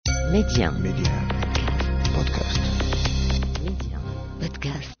Média Podcast. Média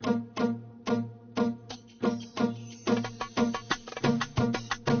Podcast.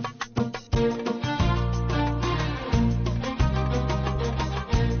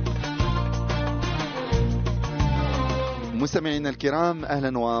 مستمعينا الكرام،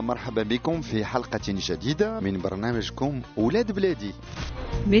 أهلا ومرحبا بكم في حلقة جديدة من برنامجكم أولاد بلادي.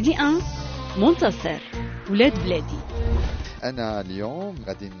 ميدي 1 منتصر ولاد بلادي. أنا اليوم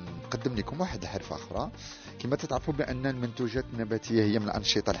غادي نقدم لكم واحد الحرفة أخرى. كما تتعرفوا بأن المنتوجات النباتية هي من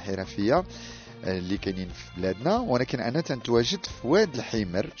الأنشطة الحرفية اللي كاينين في بلادنا، ولكن أنا تنتواجد في واد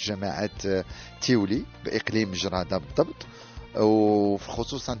الحمر جماعة تيولي بإقليم جرادة بالضبط،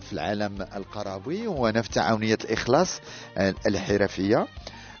 وخصوصا في العالم القروي، وانا في تعاونية الإخلاص الحرفية.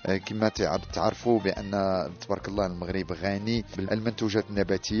 كما تعرفوا بأن تبارك الله المغرب غني بالمنتوجات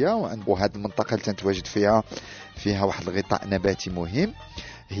النباتية، وهذه المنطقة اللي تنتواجد فيها واحد الغطاء نباتي مهم،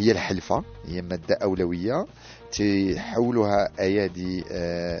 هي الحلفة. هي مادة أولوية تحولها أيادي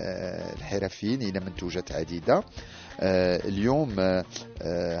الحرفيين إلى منتوجات عديدة. اليوم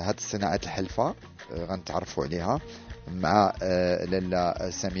هذه الصناعة الحلفة غنتعرفوا عليها مع لاله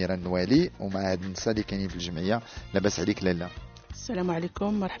سميرة نوالي، ومع هاد النساء اللي كاينين في الجمعية. لاباس عليك لاله؟ السلام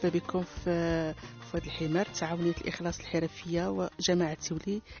عليكم، مرحبا بكم في واد الحمار، تعاونية الإخلاص الحرفية وجماعة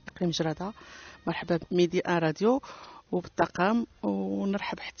تيولي إقليم جرادة. مرحبا بميدي ان راديو وبالطاقم،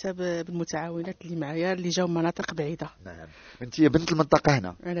 ونرحب حتى بالمتعاونات اللي معايا اللي جاوا من مناطق بعيدة. نعم، انت بنت المنطقة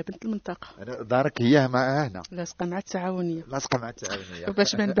هنا؟ أنا بنت المنطقة. أنا دارك هي معها هنا؟ لاصقة مع التعاونية. لاصقة مع التعاونية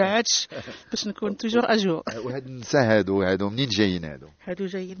باش ما نبعدش، باش نكون توجور أجور. وهاد النساء هادو منين جايين؟ هادو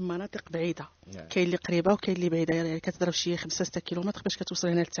جايين من مناطق بعيدة. نعم. كاين اللي قريبة وكاين اللي بعيدة، يعني كتضرب شي 5-6 كيلومتر باش كتوصل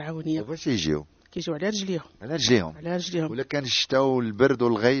هنا للتعاونية. وفاش يجيو؟ كيجيو على رجليهم. على رجليهم ولا كان الشتاء والبرد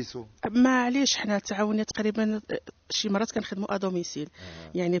والغيس ما عليش، حنا التعاونيه تقريبا شي مرات كنخدموا ادوميسيل.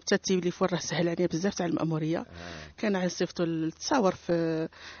 يعني بتا التليفون راه سهل علينا بزاف تاع المأموريه. كنصيفطوا التصاور في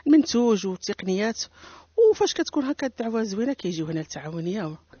المنتوج والتقنيات، وفاش كتكون هكا الدعوه زوينه كيجيو هنا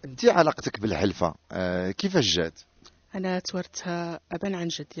للتعاونيه. انت علاقتك بالحلفه كيفاش جات؟ انا تورثتها ابا عن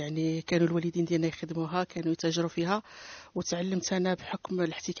جد، يعني كانوا الوالدين ديالنا يخدموها، كانوا يتاجروا فيها، وتعلمت انا بحكم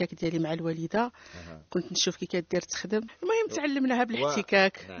الاحتكاك ديالي مع الوالده. كنت نشوف كي كدير تخدم، المهم تعلمناها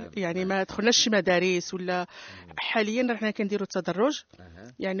بالاحتكاك. يعني ما دخلناش شي مدارس ولا. حاليا حنا كنديروا التدرج،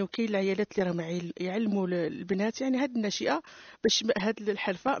 يعني وكاين العيالات اللي راهم يعلموا البنات، يعني هاد الناشئه باش هاد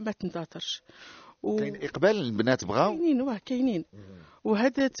الحرفه ما تندثرش. كاين اقبال البنات بغاو؟ كاينين.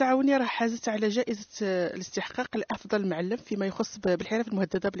 وهذا التعاونيه راه حازت على جائزه الاستحقاق لافضل معلم فيما يخص بالحرف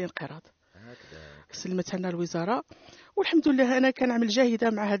المهدده بالانقراض. سلمتها لنا الوزاره، والحمد لله انا كنعمل جاهده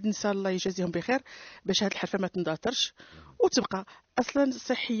مع هاد النساء الله يجازيهم بخير باش هاد الحرفه ما تندثرش وتبقى اصلا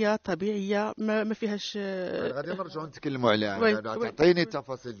صحيه طبيعيه ما فيهاش. غادي نرجعوا نتكلموا عليها. تعطيني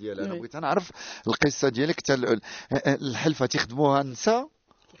التفاصيل ديالها. انا بغيت نعرف القصه ديالك. الحلفه تيخدموها النساء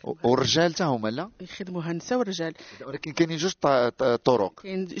والرجال حتى هما؟ لا، يخدموها النساء والرجال، ولكن كاينين جوج طرق.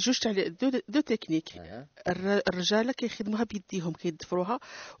 كاين جوج تاع دو تكنيك. الرجال كيخدموها بيديهم، كيدفروها،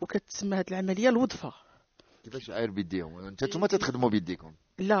 وكتسمى هذه العمليه الوظفه. كيفاش عاير بيديهم؟ نتوما تخدموا بيديكم؟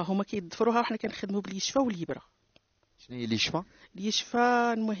 لا، هما كيدفروها وحنا كنخدموا باليشفى واليبره. شنو هي اليشفى؟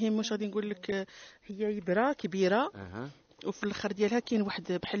 اليشفى المهم واش غادي نقول لك، هي يبره كبيره. وفي الاخر ديالها كاين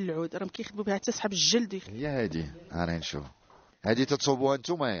واحد بحال العود، راهم كيخدموا بها تسحب الجلد. هي هذه انا نشوف هذه تتصوبوها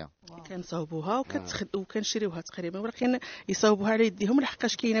نتوما؟ كنصاوبوها وكنشريوها تقريبا، ولكن يصاوبوها على يديهم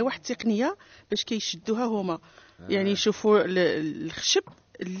لحقاش كاينه واحد التقنيه باش كيشدوها هما. يعني يشوفوا الخشب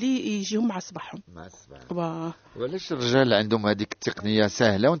اللي يجيهم مع صباحهم. وعلاش الرجال عندهم هذيك التقنيه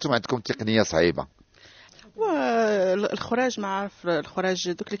سهله وانتم عندكم تقنيه صعيبه؟ والخراج ما عارف،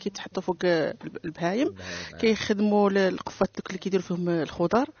 الخراج دوك اللي كيتحطوا فوق البهايم كيخدموا القفات دوك اللي كيديروا فيهم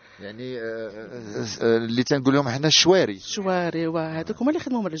الخضر، يعني اللي تنقول لهم حنا الشواري. وهذوك هما اللي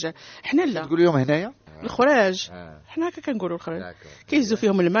يخدموهم الرجال. حنا لا، تقول لهم هنايا الخراج. حنا هكا كنقولوا الخراج. كيهزوا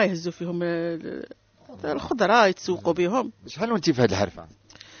فيهم الماء، يهزوا فيهم الخضره، يتسوقوا بهم. شحال وانت في هذه الحرفه؟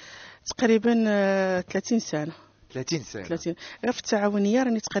 تقريبا 30 سنه. 30 غير في التعاونيه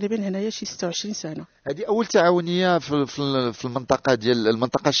راني تقريبا هنايا شي 26 سنه. هذه اول تعاونيه في المنطقه ديال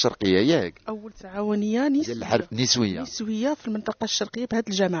المنطقه الشرقيه ياك؟ اول تعاونيه نسويه في المنطقه الشرقيه بهذه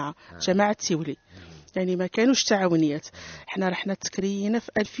الجماعه. جماعه تيولي. يعني ما كانوش تعاونيات. حنا رحنا تكرينا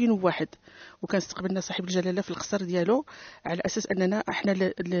في 2001، وكان استقبلنا صاحب الجلاله في القصر ديالو على اساس اننا احنا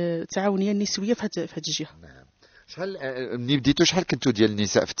التعاونيه النسويه في هذه الجهه. نعم. شحال ملي بديتوا شحال كنتوا ديال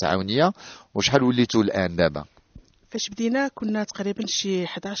النساء في التعاونيه، وشحال وليتوا الان دابا؟ فاش بدينا كنا تقريبا شي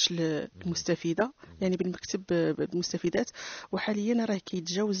 11 المستفيده، يعني بالمكتب بالمستفيدات، وحاليا راه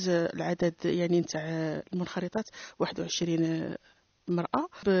كيتجاوز العدد يعني نتاع المنخرطات 21 المراه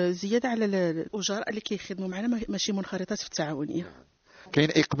بزياده على الاجراء اللي كيخدموا معنا ماشي منخرطات في التعاونيه. كاين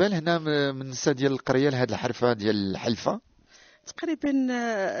اقبال هنا من النساء ديال القريه لهاد الحرفه ديال الحلفه؟ تقريبا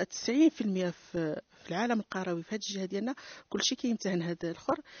 90% في العالم القروي في هذه الجهه ديالنا كلشي كيمتهن هذا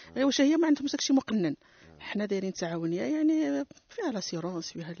الاخر. واش هي ما عندهمش داكشي مقنن. حنا دايرين تعاونيه يعني فيها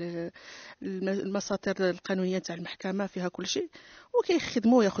لاسيرونس، فيها المساطر القانونيه تاع المحكمه، فيها كلشي،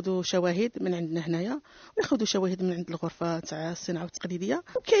 وكيخدموا ياخذوا شواهد من عندنا هنايا وياخذوا شواهد من عند الغرفه تاع الصناعه والتقليديه.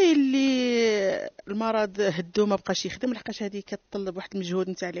 وكاين اللي المرض هدو ما بقاش يخدم لحقاش هذه كتطلب واحد المجهود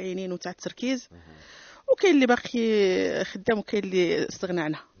نتاع العينين وتاع التركيز، وكاين اللي باقي خدام وكاين اللي استغنى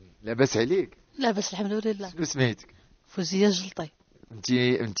عنها. لاباس عليك؟ لاباس الحمد لله. شنو سميتك؟ فوزيه جلطي.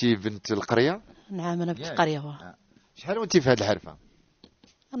 انت بنت القريه؟ نعم انا بنت القريه. شحال وانت في هذه الحرفه؟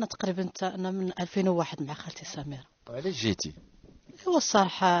 انا تقريبا انا من 2001 مع خالتي سميره. وعلاش جيتي؟ هو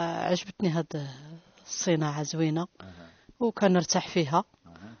الصراحه عجبتني هاد الصناعه زوينه وكنرتاح فيها.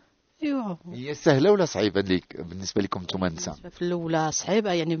 ايوا هي سهله ولا صعيبه ليك بالنسبه لكم نتوما النساء؟ في الاولى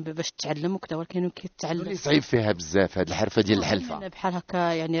صعيبه يعني باش تتعلم وكذا، ولكن كيتعلم. اللي صعيب فيها بزاف هاد الحرفه ديال الحلفه بحال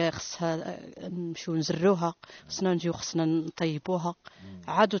هكا يعني خصها نمشيو نزروها، خصنا نجيو خصنا نطيبوها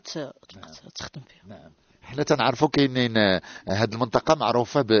عادو تخدم فيها. نعم. حنا تنعرفوا كاينين هاد المنطقه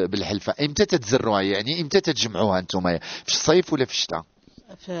معروفه بالحلفه. امتى تتزروها يعني امتى تتجمعوها نتوما؟ في الصيف ولا في الشتاء؟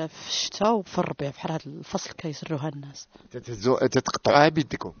 في الشتاء وفي الربيع بحال هذا الفصل كيزروها الناس. تتقطعوها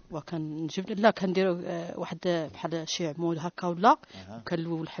بيدكم؟ وكنجيب لا كنديروا واحد بحال شي عمود هكا ولا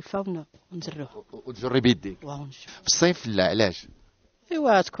كنلووا الحلفه ونزروها وتجري بيديك. في الصيف لا علاش؟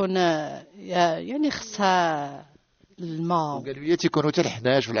 ايوا تكون يعني خصها الماء. وقالوا لي تيكونوا حتى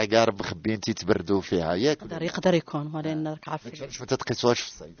الحناش والعقارب مخبيين تيتبردوا فيها ياك؟ يقدر يكون، ولكن راك عارف ما تتقيسوهاش في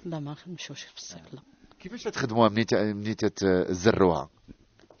الصيف. لا ما نمشيوش في الصيف لا. كيفاش تخدموها منين تزروها؟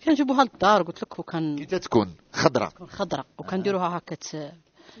 كنجيبوها للدار قلت لك، وكان كي تكون خضراء وكنديروها هكا في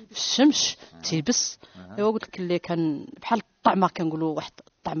الشمس تيبس. ايوا قلت لك اللي كان بحال الطعمه كنقولوا واحد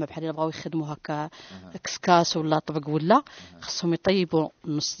الطعمه بحال اللي بغاو يخدموا هكا كسكاس ولا طبق ولا خصهم يطيبوا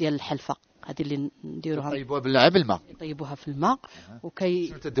النص ديال الحلفه هذه اللي نديروها. يطيبوها بالماء؟ يطيبوها في الماء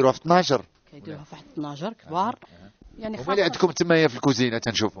شنو تديروها في 12؟ كيديروها في واحد 12 كبار يعني. هما اللي عندكم تمايا في الكوزينه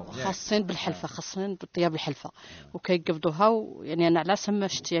تنشوفوا خاصين بالحلفه، خاصين بالطياب الحلفه وكيقبضوها. يعني انا على سما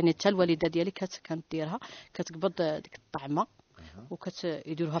شفت يعني حتى الوالده ديالي كانت ديرها، كتقبض ديك الطعمه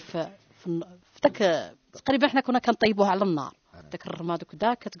وكيديروها في داك تقريبا. حنا كنا كنطيبوها على النار داك الرماد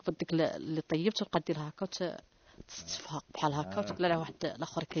وكذا، كتقبض ديك اللي طيبت وتبقى ديرها هكا تصفها بحال هكا وتقلع لها واحد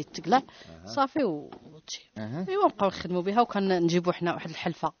الاخر كيتقلع صافي وتجي. ايوا نبقاو نخدموا بها. وكان نجيبوا حنا واحد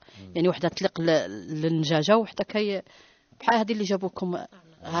الحلفه يعني وحده تليق للنجاجه وحده بحال هذه اللي جابوا لكم.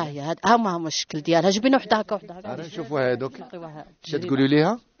 ها هي هما الشكل ديالها. جبنا وحده هكا وحده هكا. نشوفوا هذوك اش تقولوا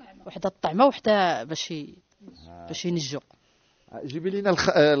ليها؟ وحده الطعمه وحده باش ينجوا. جيبي لينا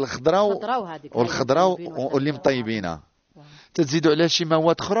الخضراء والخضراء واللي مطيبينها. تزيدوا عليها شي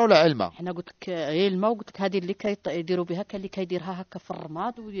مواد اخرى ولا علمه؟ حنا قلت لك غير الماء. وقلت لك هذه اللي كيديروا بها كاين اللي كيديرها هكا في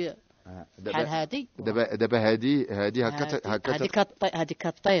الرماد بحال هذه. دابا هذه هكا هذه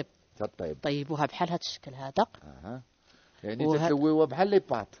كطيب طيبوها بحال هذا الشكل هذا. يعني تسويوها بحال لي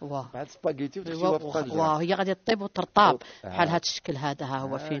بات بحال سباغيتي وتحشيوها في الطاجه. وهي غادي تطيب وترطاب بحال هذا الشكل هذا. ها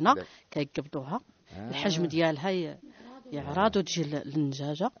هو فينا كيقبضوها الحجم ديالها يعرض وتجي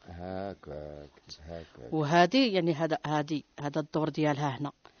للنجاجه هكاك. وهذه يعني هذا الدور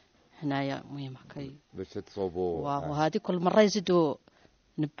ديالها هنايا مهم باش تصوبوا. وهذه كل مره يزيدوا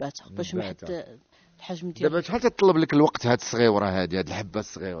نباتها باش ما حد الحجم ديالها. دابا شحال تطلب لك الوقت هاد الصغيوره هذه هاد الحبه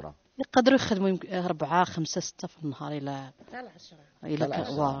الصغيوره؟ يقدروا يخدموا 4 5 6 في النهار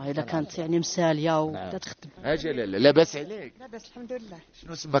الا كانت يعني مساليه وبدا تخدم. اجي لا لاباس عليك؟ لاباس الحمد لله.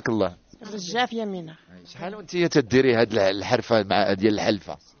 شنو سماك الله؟ الرجاف يمينه. شحال وانت تديري هاد الحرفه مع ديال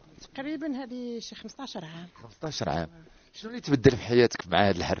الحلفه؟ تقريبا هذه شي 15 عام. 15 عام. شنو اللي تبدل في حياتك مع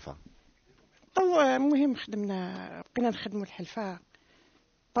هاد الحرفه؟ المهم بقينا نخدموا الحلفه،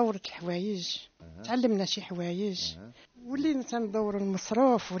 طورت الحوايج، تعلمنا شي حوايج، ولينا تندوروا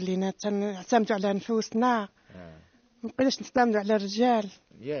المصروف، ولينا نعتمدوا على نفوسنا، ما بقيناش نعتمدوا على الرجال.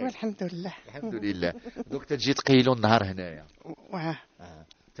 والحمد لله الحمد لله. دوك تجي تقيلوا النهار هنايا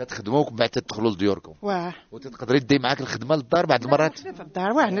تتخدموا ومن بعد تدخلوا لديوركم وتقدري دي معاك الخدمه للدار بعض المرات؟ في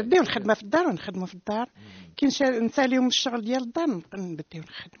الدار نديو الخدمه في الدار ونخدموا في الدار. كي نساليو من الشغل ديال الدار نبداو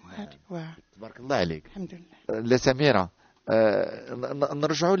نخدموا هذه. تبارك الله عليك. الحمد لله. لا سميره،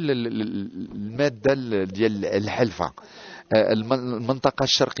 نرجعوا للماده ديال الحلفه. المنطقه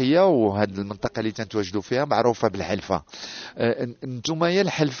الشرقيه وهذه المنطقه اللي تنتواجدوا فيها معروفه بالحلفه. انتم يا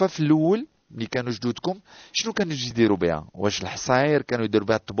الحلفه في الاول ملي كانوا جدودكم شنو كانوا يديروا بها؟ واش الحصاير كانوا يديروا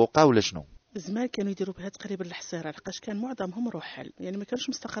بها الطبوقه ولا شنو؟ زمان كانوا يديروا بها تقريبا الحصيره، لحقاش كان معظمهم رحل، يعني ما كانوش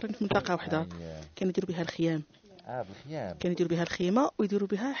مستقرين في منطقه واحده. كانوا يديروا بها الخيام. بالخيام. كانوا يديروا بها الخيمه ويديروا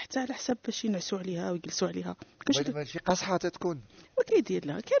بها حتى على حساب باش ينعسوا عليها ويجلسوا عليها. ما كانش ماشي قاصحه تكون. وكيدير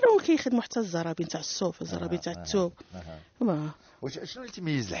لها كانوا كيخدموا حتى الزرابين تاع الصوف، الزرابين تاع الثوب. واش شنو اللي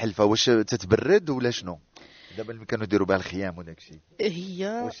تميز الحلفه؟ واش تتبرد ولا شنو؟ دابا اللي كانوا يديروا بها الخيام وداك الشيء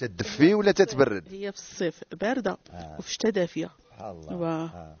هي واش تدفي ولا تتبرد؟ هي في الصيف بارده وفي الشتاء دافيه. سبحان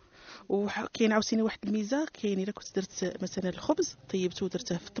الله. وكاين عاوتاني واحد الميزه، كاين الا كنت درت مثلا الخبز طيبته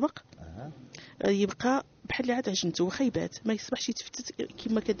ودرته في الطبق يبقى بحال اللي عاد عجنته واخا يبات، ما يصبحش يتفتت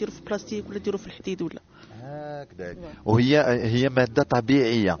كما كديروا في البلاستيك ولا ديروا في الحديد ولا هكذا. وهي ماده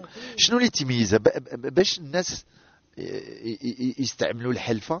طبيعيه. شنو اللي تميزها باش الناس يستعملوا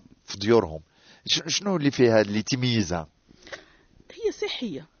الحلفه في ديورهم؟ شنو اللي فيها اللي تميزها؟ هي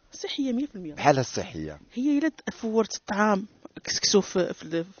صحيه 100%. بحال الصحيه. هي الا فورت الطعام كسكسو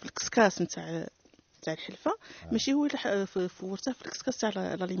في الكسكاس نتاع الحلفه، ماشي هو اللي فورته في الكسكاس تاع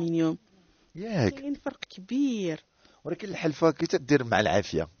الالومنيوم. ياك كاين فرق كبير. ولكن الحلفه كي تدير مع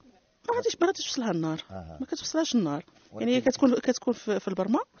العافيه ما غاديش توصلها النار. ما كتوصلهاش النار. يعني هي كتكون في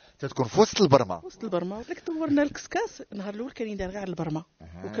البرمه، تتكون في وسط البرمه. ولكن طورنا الكسكاس. النهار الاول كان يدار غير على البرمه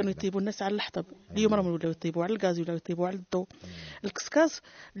وكانوا يطيبوا الناس على الحطب. اليوم راهم ولاو يطيبوا على الغاز ولاو يطيبوا على الضوء. الكسكاس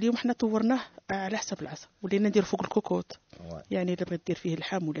اليوم حنا طورناه على حسب العصا، ولينا ندير فوق الكوكوط. يعني الا بغيت دير فيه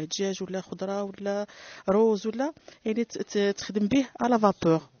اللحم ولا دجاج ولا خضره ولا روز ولا يعني تخدم به على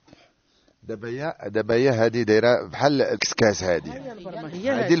فابور. دابا هي هذه دايره بحال الكسكاس. هذه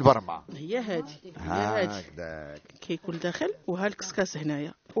هذه البرمه. هي هذه كيكون داخل وها الكسكاس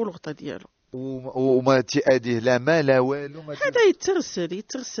هنايا والغطا ديالو. وما تأديه لا ما لا والو. هذا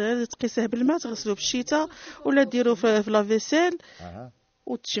يتغسل تقيسه بالماء، تغسلوه بالشتاء ولا ديروه في لافيسيل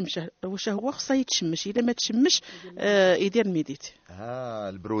وتشمشه. واش هو خصها يتشمش، الا ما تشمش يدير الميديت.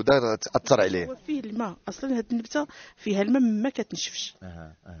 البروده تاثر عليه. هو فيه الماء اصلا، هاد النبته فيها الماء ما كتنشفش.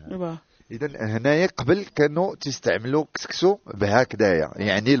 اذا هنايا قبل كانوا تستعملوا كسكسو بهكذايا،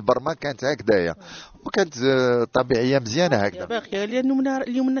 يعني البرمه كانت هكذايا وكانت طبيعيه مزيانه هكذا. باقيه لانه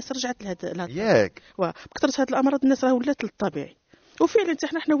اليوم الناس رجعت لهذا ياك بكثره هاد الامراض الناس راه ولات للطبيعي. وفعلا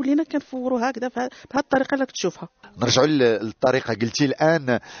حنا ولينا كنفوروا هكذا بهذه الطريقه اللي كتشوفها. نرجعوا للطريقه. قلتي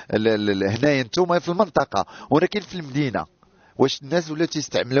الان هنايا انتم في المنطقه ولكن في المدينه، واش الناس ولاو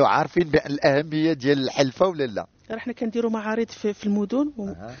تيستعملوا عارفين بان الاهميه ديال الحلفه ولا لا؟ حنا كنديروا معارض في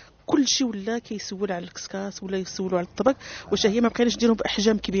المدن كل شيء ولا كيسول على الكسكاس ولا يسولوا على الطبق. واش هي ما بقيناش نديرهم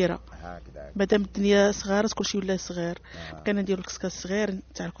باحجام كبيره مادام الدنيا صغيره كل شيء ولا صغير. بقينا نديروا الكسكاس صغير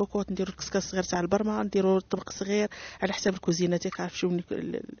تاع الكوكوط، نديروا الكسكاس صغير تاع البرمه، نديروا الطبق صغير على حساب الكوزينه ديالك. عارف شو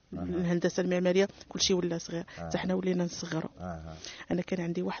الهندسه المعماريه كل شيء ولا صغير. حتى حنا ولينا نصغروا. انا كان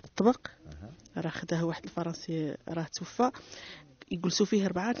عندي واحد الطبق راه خداه واحد الفرنسي راه توفى، يجلسوا فيه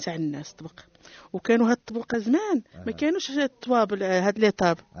 4 تاع الناس طبق. وكانوا هاد الطبق زمان ما كانوش الطوابل هاد لي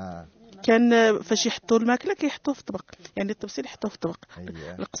طاب. كان فاش يحطوا الماكله كيحطوه في طبق، يعني التبصيل يحطوه في طبق.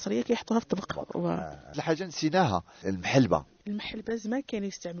 القصريه كيحطوها في طبق. الحاجه نسيناها، المحلبه زمان كانوا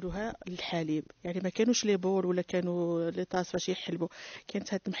يستعملوها للحليب، يعني ما كانوش لي بول ولا كانوا لي طاس باش يحلبوا.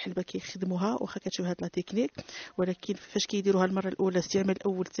 كانت هاد المحلبه كيخدموها واخا كتشوف هاد لا تكنيك، ولكن فاش كيديروها المره الاولى استعمال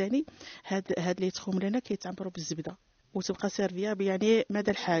الاول ثاني هاد اللي يتخوم لنا كيتعمروا بالزبده وتبقى سيرفيابل يعني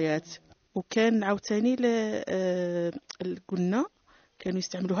مدى الحياه. وكان عاوتاني قلنا كانوا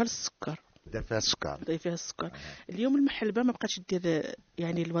يستعملوها للسكر. داير فيها السكر. اليوم المحلبه ما بقاتش دير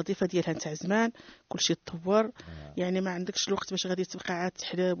يعني الوظيفه ديالها نتاع زمان، كلشي تطور. يعني ما عندكش الوقت باش غادي تبقى عاد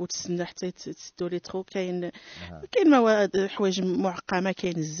تحلب وتستنى حتى تسدوا لي ترو. كاين مواد حوايج معقمه،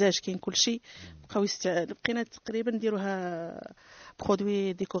 كاين الزاج، كاين كلشي. بقينا تقريبا نديروها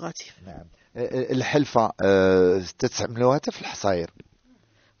برودوي ديكوراتيف. نعم. الحلفه تستعملوها حتى في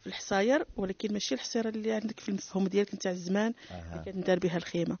الحصاير، ولكن ماشي الحصيره اللي عندك في المفهوم ديالك نتاع الزمان اللي كندار بها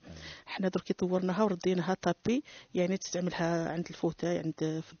الخيمه. حنا درك طورناها ورديناها طابي، يعني تستعملها عند الفوتاي، عند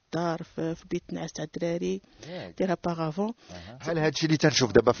في الدار، في بيت النعاس تاع الدراري، ديرها باغافون. بحال هادشي اللي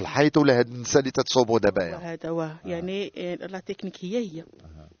تنشوف دابا في الحيط ولا هاد النساء اللي تتصوبوا دابا هذا يعني لا تكنيك هي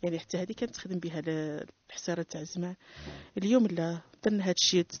يعني حتى هذه كانت تخدم بها الحصيره تاع الزمان. اليوم لا درنا هذا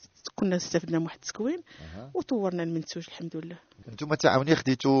الشيء، كنا استفدنا من واحد التكوين وطورنا المنتوج الحمد لله. انتم تعاوني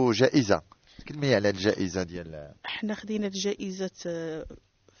خديتوا جائزه، كلمي على الجائزه ديال. احنا خدينا الجائزه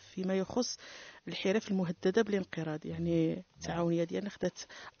فيما يخص الحرف المهدده بالانقراض، يعني التعاونيه ديالنا خدات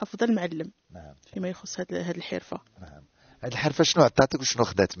افضل معلم فيما يخص هذه الحرفه. هذه الحرفه شنو عطاتك وشنو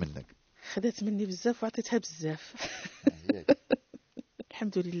خدات منك؟ خدات مني بزاف وعطيتها بزاف.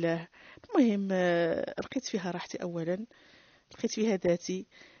 الحمد لله. المهم لقيت فيها راحتي اولا، لقيت فيها ذاتي.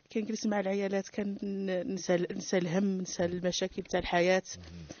 كنجلس مع العيالات كان نسى الهم، نسى المشاكل تاع الحياه.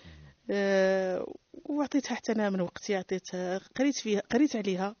 وعطيتها حتى انا من وقتي، عطيتها قريت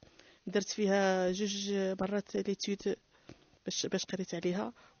عليها، درت فيها 2 مرات ليتود باش قريت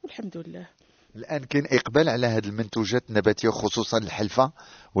عليها والحمد لله. الان كاين اقبال على هذه المنتوجات النباتيه خصوصا الحلفه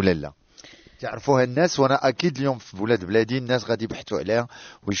ولا لا؟ تعرفوها الناس، وانا اكيد اليوم في بلاد بلادي الناس غادي يبحثوا عليها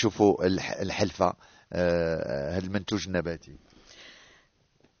ويشوفوا الحلفه، هذا المنتوج النباتي.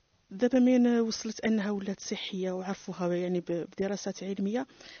 دابا من وصلت انها ولات صحيه وعرفوها يعني بدراسات علميه،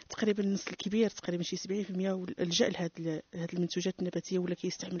 تقريبا النص الكبير تقريبا شي 70% لجأ لهاد المنتوجات النباتيه ولا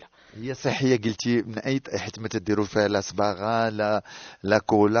كيستعملها. هي صحيه قلتي من اي حيت ما تديروا فيها لا صباغه لا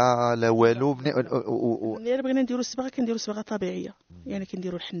كولا لا والو. ملي بغينا نديروا الصباغه كنديروا صباغه طبيعيه، يعني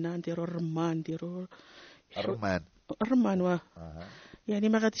كنديروا الحنه، نديروا الرمان، نديروا الرمان يعني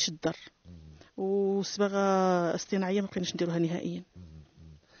ما غاديش الضر، وصباغه اصطناعيه ما بقيناش نديروها نهائيا.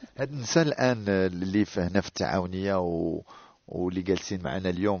 هاد النساء الان اللي هنا في التعاونيه واللي جالسين معنا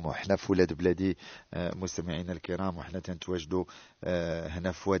اليوم وحنا في ولاد بلادي، مستمعينا الكرام، وحنا تنتواجدوا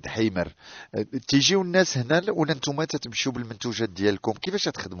هنا في واد حيمر، تيجيو الناس هنا ولا نتوما تتمشيو بالمنتوجات ديالكم؟ كيفاش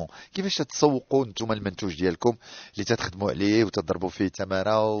تخدموا؟ كيفاش تسوقوا نتوما المنتوج ديالكم اللي تخدموا عليه وتضربوا فيه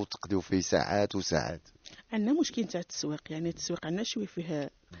تماره وتقضيو فيه ساعات وساعات؟ عندنا مشكل تاع التسويق، يعني التسويق عندنا شويه فيها،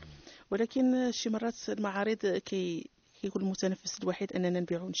 ولكن شي مرات المعارض كيكون المتنفس الوحيد اننا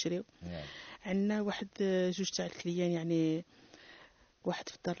نبيعو ونشريو. عندنا واحد 2 تاع الكليان، يعني واحد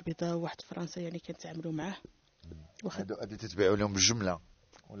في الدار البيضاء وواحد في فرنسا، يعني كنتعاملوا معاه. هادو تتبيعوا لهم بالجمله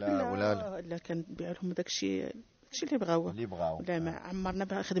لا كنبيعوا لهم داكشي اللي بغاوه. لا ما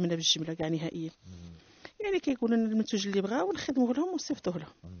عمرنا خدمنا بالجمله كاع نهائيا، يعني كيقولوا لنا المنتوج اللي بغاو نخدموه لهم ونصيفطوه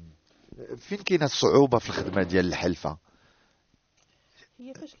لهم. فين كاينه الصعوبه في الخدمه ديال الحلفه؟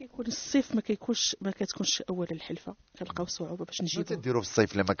 هي فاش كيكون الصيف ما كتكونش اول الحلفه، كنلقاو صعوبه باش نجيبو. شنو تديروا في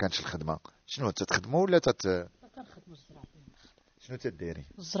الصيف لما كانش الخدمه؟ شنو تخدموا ولا كنخدموا الزرابين؟ شنو تديري؟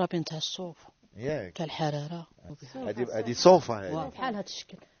 الزرابين تاع الصوف ياك تاع الحراره. هذه صوفه هذه بحال هذا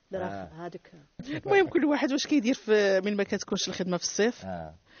الشكل هذاك. المهم كل واحد واش كيدير من ما كتكونش الخدمه في الصيف.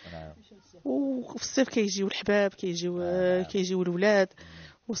 وفي الصيف كيجيو الحباب، كيجيو الولاد،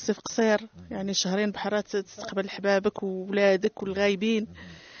 والصيف قصير، يعني 2 شهرين بحال تستقبل حبابك وولادك والغايبين،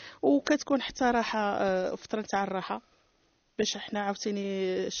 وكتكون حتى راحه، فتره تاع الراحه، باش حنا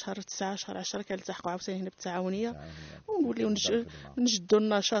عاوتاني شهر 9 شهر 10 كنلتحقوا عاوتاني هنا بالتعاونيه ونوليو نجدوا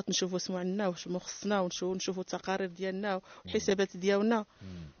النشاط، نشوفوا اسمو عندنا واش خصنا، ونشوفوا التقارير ديالنا والحسابات ديالنا.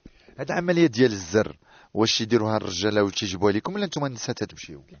 هاد العمليه ديال الزر واش يديروها الرجاله وتيجيبوها لكم ولا نتوما النساء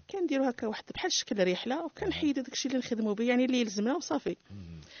تمشيو؟ كنديروا هكا واحد بحال شكل رحله، وكنحيدوا داكشي اللي نخدموا به، يعني اللي يلزمنا وصافي.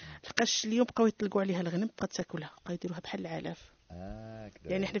 لقاش اليوم بقاو يطلقوا عليها الغنم، بقات تاكلها، بقاو يديروها بحال العلاف.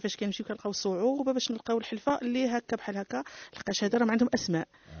 يعني حنا فاش كنمشيو كنلقاو صعوبه باش نلقاو الحلفه اللي هكا بحال هكا، لقاش هذا راهم عندهم اسماء،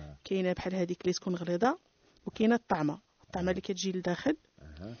 كاينه بحال هذيك اللي تكون غليظه، وكاينه الطعمه اللي كتجي لداخل،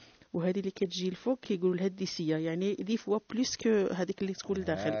 وهذه اللي كتجي الفوق كيقولوا لها الديسيه، يعني دي فوا بلوس كو هذيك اللي تكون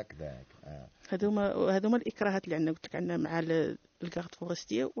لداخل. هذوما الاكراهات اللي عندنا، قلت لك عندنا مع الكارت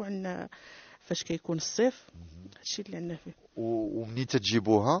فورستي، وعندنا فاش كيكون الصيف هادشي اللي عندنا فيه. ومنين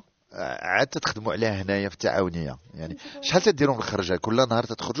تجيبوها عاد تخدموا عليها هنايا في التعاونيه؟ يعني شحال تديروا من الخرجه؟ كل نهار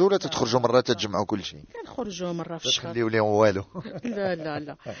تخرجوا ولا تخرجوا مره تجمعوا كل شيء؟ كنخرجوا مره في الشهر. تخليو لهم والو؟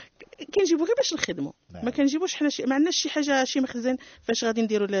 لا كنجيبوا غير باش نخدموا، ما كنجيبوش حنا ما عندناش شي حاجه، شي مخزن فاش غادي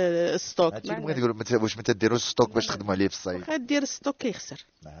نديروا الستوك. هادشي اللي بغيت نقول، واش ما تديروش الستوك باش تخدموا عليه في الصيف؟ غادير الستوك كيخسر.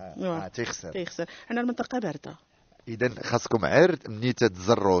 كيخسر. عندنا المنطقه بارده، اذا خاصكم عرض منين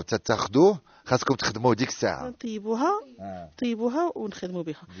تتزروا تاخذوه، خاصكم تخدموا ديك الساعه، طيبوها ونخدموا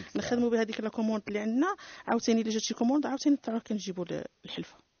بها. نخدموا بها ديك لا كوموند اللي عندنا، عاوتاني الا جات شي كوموند عاوتاني كنجيبوا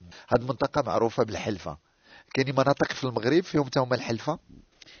الحلفه. هاد المنطقه معروفه بالحلفه، كاين مناطق في المغرب فيهم حتى هما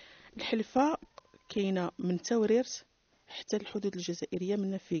الحلفه كاينه من توريرت حتى الحدود الجزائريه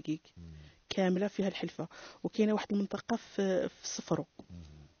من فيكيك كامله فيها الحلفه، وكاينه واحد المنطقه في الصفرو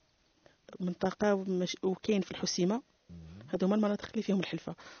منطقه، وكاين في الحسيمه، هادو هما المناطق اللي فيهم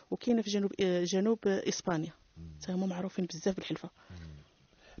الحلفه، وكاينه في جنوب اسبانيا حتى هما معروفين بزاف بالحلفه.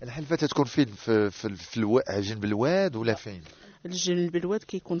 الحلفه تتكون فين؟ في جنب الواد ولا فين؟ جنب الواد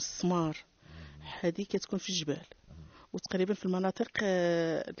كيكون السمار، هذه كتكون في الجبال، وتقريبا في المناطق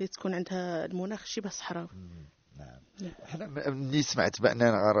اللي تكون عندها المناخ شبه صحراوي. نعم. حنا ملي سمعت بان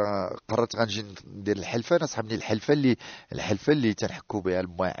قررت غنجي ندير الحلفه، انا صحابني الحلفه اللي تنحكوا بها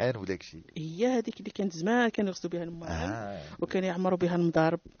الماعن وداك الشيء، هي هذيك اللي كانت زمان كانوا يغسلوا بها الماعن وكانوا يعمروا بها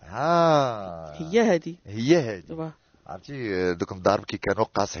المضارب. هي هذه عرفتي دوك المضارب كي كانوا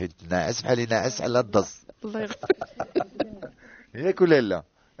قاصحين ناعس بحال ناعس على الدز. الله يغفر ياك ولا لا؟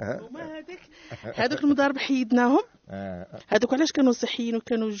 هما هذوك المضارب حيدناهم، هذوك علاش كانوا صحيين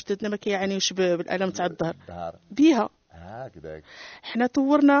وكانوا جددنا ما كيعانيوش بالالم تاع الظهر بها، هكذاك. حنا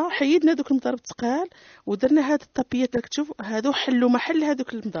طورنا، حيدنا دوك المضارب الثقال ودرنا هاد الطابيات راك تشوف هادو حلوا محل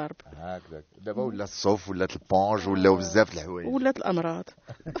هادوك المضارب. هكذاك. دابا ولا الصوف ولا البونج ولا بزاف د الحوايج ولات الامراض.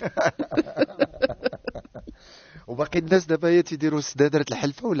 وباقي الناس دابا تيديروا سدادره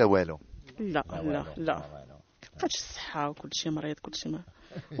الحلفه ولا والو؟ لا مابقاش الصحه وكل شيء مريض كل شيء ما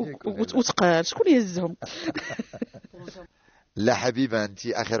وتقال شكون يهزهم. لا حبيبه انت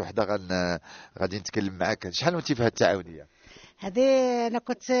اخر وحده غادي نتكلم معاك. شحال وانت في هذه التعاونيه؟ هذه انا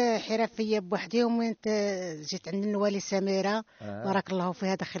كنت حرفيه بوحدي، ومن جيت عند النوالي سميره بارك الله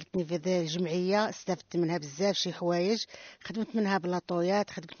فيها دخلتني في هذه الجمعيه، استفدت منها بزاف شي حوايج، خدمت منها بلاطويات،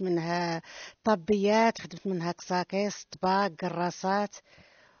 خدمت منها طبيات، خدمت منها كساكيس طباق كراسات،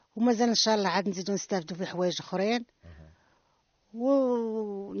 ومازال ان شاء الله عاد نزيدو نستافدوا في حوايج اخرين.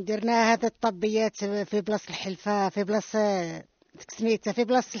 ودرنا هذا الطبيات في بلاصه الحلفه، في بلاصه سميتها في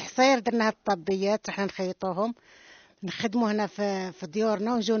بلاصه الحصير، درنا هاد الطبيات حنا نخيطوهم نخدمو هنا في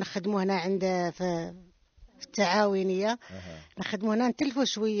ديورنا، ونجيو نخدمو هنا عند في التعاونيه، نخدمو هنا نتلفو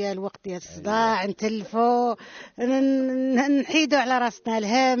شويه الوقت ديال الصداع، نتلفو نحيدو على راسنا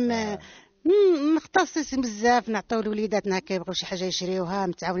الهم، نختصص بزاف، نعطيو لوليداتنا كيبغيو شي حاجه يشريوها،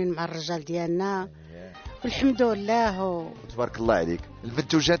 متعاونين مع الرجال ديالنا والحمد لله. تبارك الله عليك.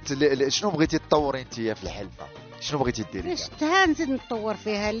 المنتوجات شنو بغيتي تطوري انت في الحلفه؟ شنو بغيتي ديري؟ اللي شفتها نزيد نطور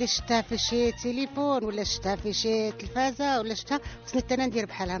فيها، اللي شفتها في شي تليفون ولا شفتها في شي تلفازه ولا شفتها خصني انا ندير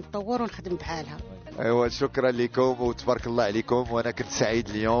بحالها، نطور ونخدم بحالها. ايوا شكرا لكم وتبارك الله عليكم، وانا كنت سعيد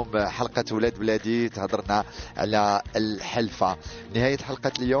اليوم. حلقه ولاد بلادي تهضرنا على الحلفه. نهايه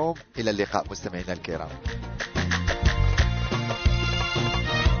حلقه اليوم، الى اللقاء مستمعينا الكرام.